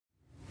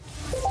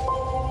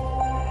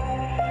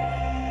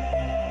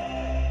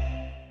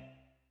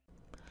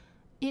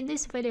In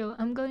this video,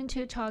 I'm going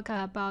to talk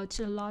about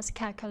loss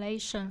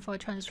calculation for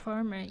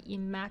transformer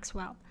in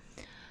Maxwell.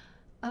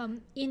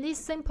 In this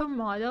simple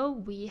model,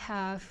 we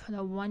have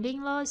the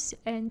winding loss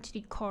and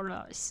the core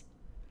loss.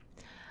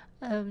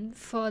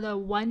 For the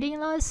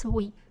winding loss,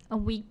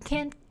 we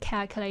can't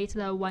calculate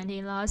the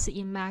winding loss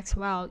in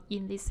Maxwell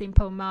in this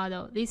simple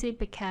model. This is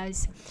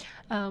because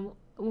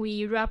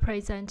we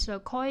represent the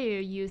coil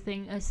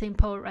using a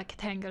simple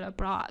rectangular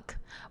block,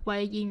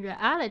 while in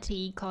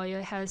reality,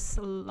 coil has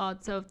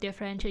lots of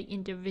different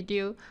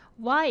individual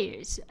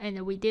wires,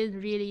 and we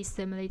didn't really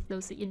simulate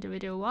those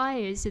individual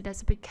wires.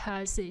 That's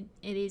because it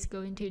is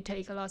going to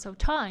take a lot of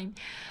time.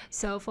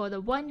 So for the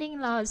winding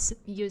loss,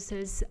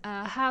 users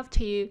have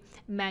to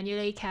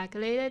manually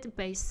calculate it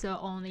based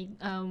on the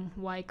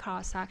wire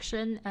cross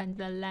section and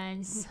the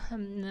length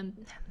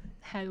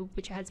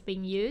which has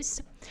been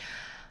used.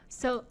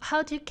 So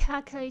how to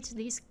calculate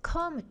this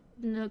core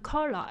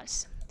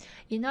loss?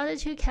 In order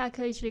to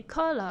calculate the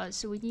core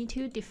loss, we need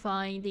to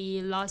define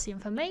the loss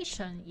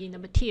information in the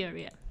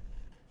material.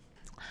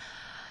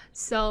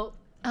 So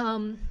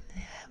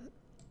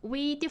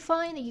we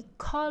define the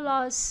core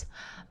loss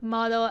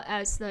model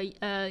as the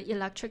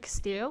electric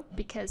steel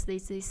because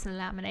this is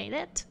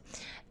laminated.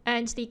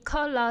 And the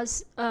core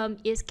loss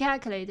is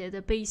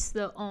calculated based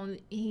on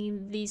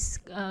this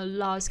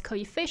loss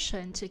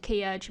coefficient.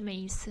 KH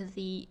means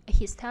the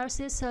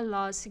hysteresis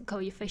loss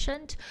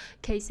coefficient,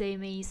 KC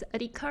means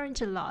eddy current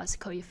loss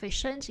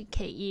coefficient,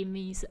 KE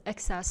means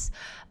excess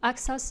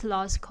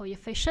loss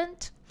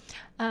coefficient.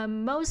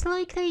 Most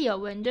likely your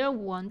vendor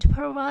won't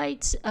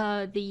provide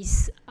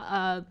this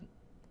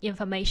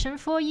information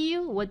for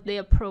you. What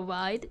they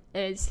provide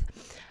is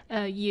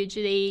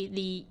usually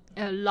the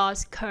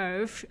loss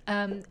curve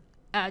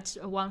at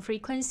one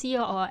frequency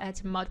or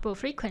at multiple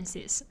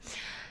frequencies.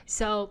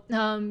 So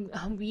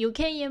you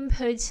can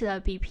input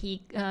the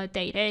BP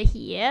data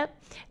here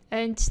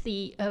and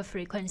the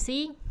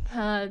frequency.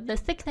 The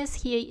thickness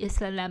here is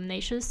the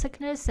lamination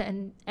thickness,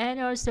 and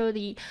also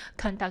the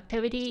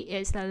conductivity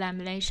is the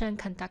lamination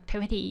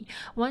conductivity.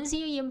 Once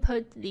you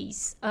input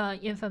this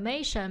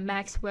information,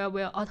 Maxwell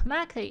will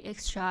automatically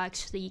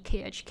extract the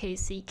KH,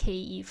 KC,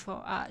 KE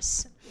for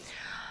us.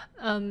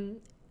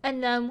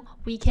 And then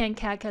we can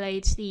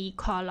calculate the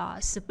core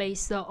loss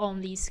based on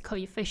this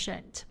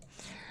coefficient.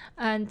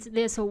 And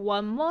there's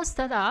one more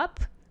setup.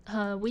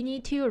 We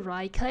need to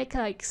right-click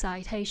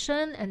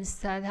excitation and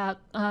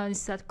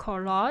set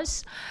core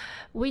loss.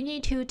 We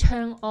need to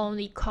turn on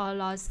the core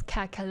loss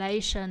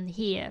calculation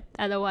here.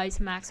 Otherwise,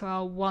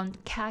 Maxwell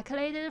won't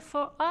calculate it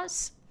for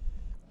us.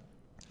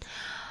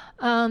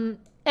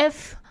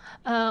 If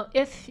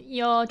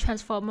your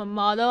transformer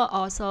model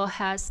also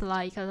has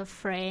like a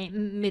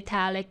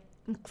metallic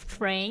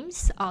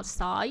frames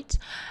outside,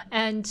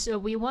 and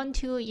we want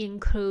to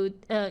include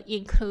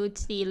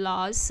the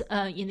loss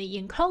in the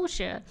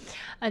enclosure,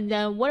 and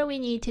then what we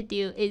need to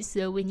do is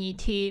we need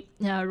to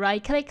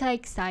right-click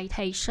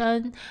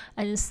excitation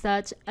and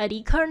set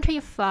eddy current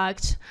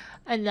effect,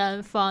 and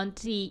then find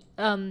the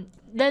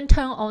then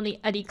turn on the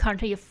eddy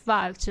current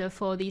effect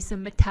for this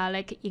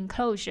metallic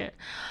enclosure.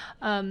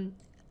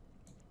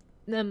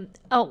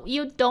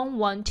 You don't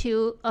want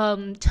to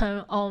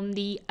turn on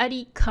the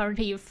eddy current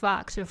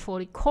effect for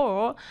the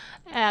core.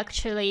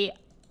 Actually,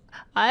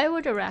 I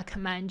would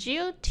recommend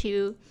you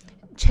to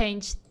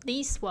change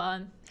this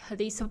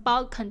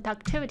bulk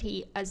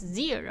conductivity as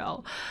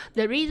 0.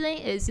 The reason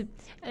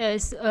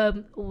is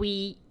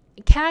we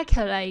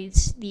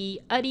calculate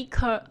the eddy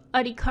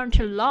current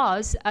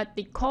loss at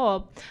the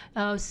core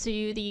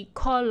through the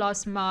core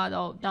loss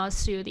model, not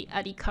through the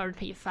eddy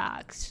current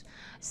effect.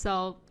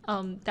 So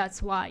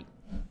that's why.